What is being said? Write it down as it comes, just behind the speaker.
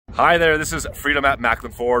Hi there, this is Freedom at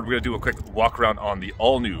Macklin Ford. We're going to do a quick walk around on the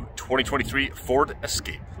all-new 2023 Ford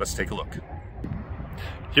Escape. Let's take a look.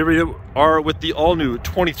 Here we are with the all-new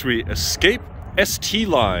 23 Escape ST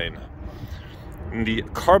line. In the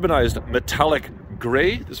carbonized metallic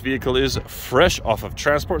gray, this vehicle is fresh off of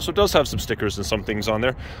transport, so it does have some stickers and some things on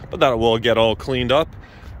there, but that will get all cleaned up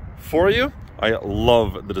for you. I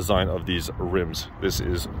love the design of these rims. This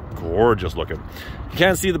is gorgeous looking. You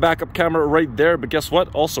can't see the backup camera right there, but guess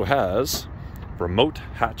what? Also has remote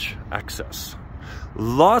hatch access.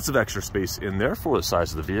 Lots of extra space in there for the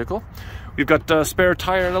size of the vehicle. We've got a spare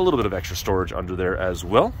tire and a little bit of extra storage under there as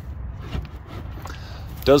well.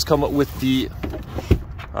 Does come with the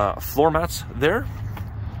floor mats there.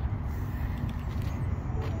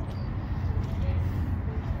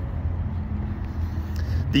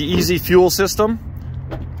 The easy fuel system,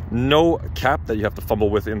 no cap that you have to fumble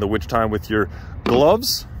with in the wintertime with your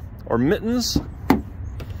gloves or mittens.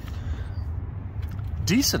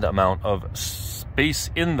 Decent amount of space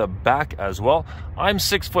in the back as well. I'm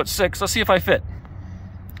 6'6". Let's see if I fit.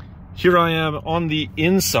 Here I am on the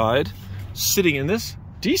inside, sitting in this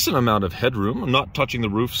decent amount of headroom. I'm not touching the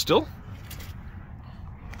roof still,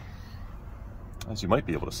 as you might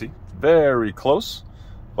be able to see. Very close,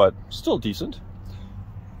 but still decent.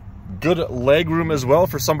 Good leg room as well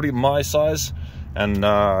for somebody my size, and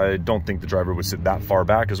I don't think the driver would sit that far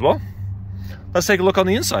back as well. Let's take a look on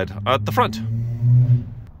the inside at the front.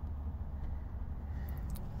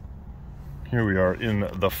 Here we are in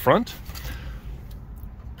the front.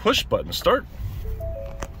 Push button start.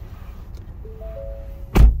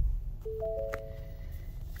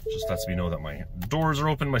 Just lets me know that my doors are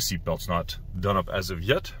open, my seatbelt's not done up as of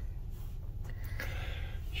yet.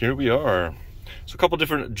 Here we are. So a couple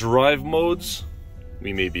different drive modes.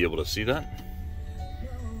 We may be able to see that.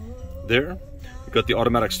 There. We've got the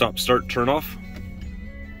automatic stop, start, turn off,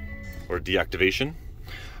 or deactivation.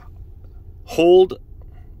 Hold,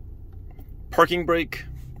 parking brake,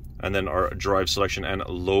 and then our drive selection and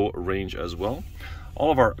low range as well.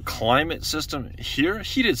 All of our climate system here,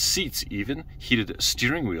 heated seats even, heated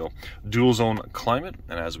steering wheel, dual zone climate,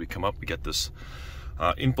 and as we come up we get this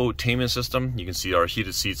infotainment system. You can see our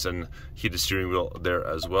heated seats and heated steering wheel there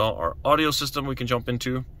as well. Our audio system we can jump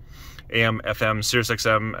into, AM, FM, Sirius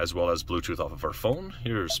XM, as well as Bluetooth off of our phone.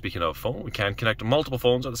 Here, speaking of phone, we can connect multiple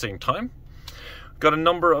phones at the same time. We've got a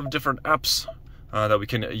number of different apps that we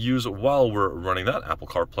can use while we're running that. Apple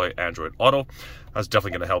CarPlay, Android Auto. That's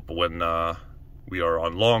definitely going to help when we are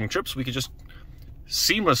on long trips. We can just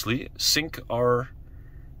seamlessly sync our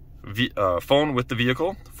phone with the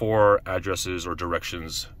vehicle for addresses or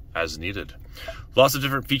directions as needed. Lots of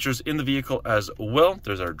different features in the vehicle as well.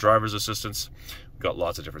 There's our driver's assistance. We've got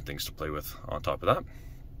lots of different things to play with on top of that.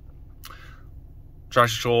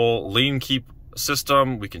 Traction control, lane keep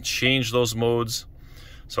system. We can change those modes.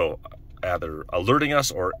 So either alerting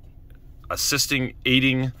us or assisting,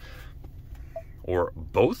 aiding, or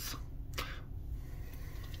both.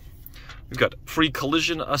 We've got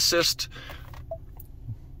pre-collision assist,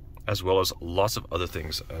 as well as lots of other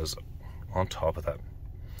things as on top of that.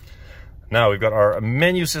 Now we've got our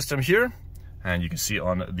menu system here, and you can see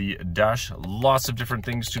on the dash lots of different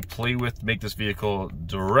things to play with, make this vehicle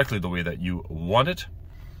directly the way that you want it.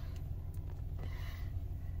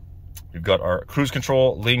 We've got our cruise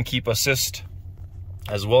control, lane keep assist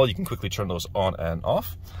as well. You can quickly turn those on and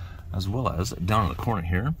off, as well as down in the corner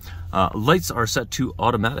here. Lights are set to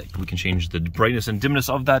automatic. We can change the brightness and dimness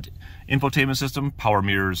of that infotainment system, power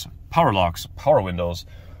mirrors, power locks, power windows,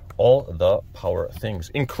 all the power things,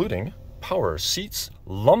 including power seats,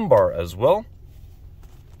 lumbar as well,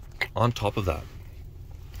 on top of that.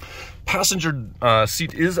 Passenger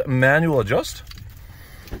seat is manual adjust,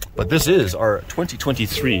 but this is our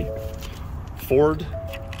 2023 Ford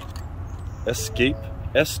Escape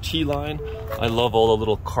ST line. I love all the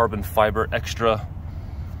little carbon fiber extra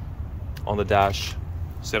on the dash,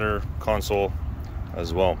 center console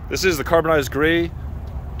as well. This is the carbonized gray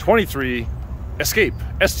 23 Escape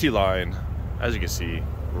ST line, as you can see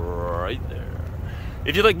right there.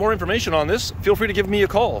 If you'd like more information on this, feel free to give me a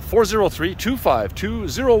call,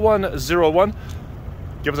 403-252-0101.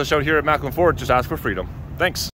 Give us a shout here at Macklin Ford. Just ask for Freedom. Thanks.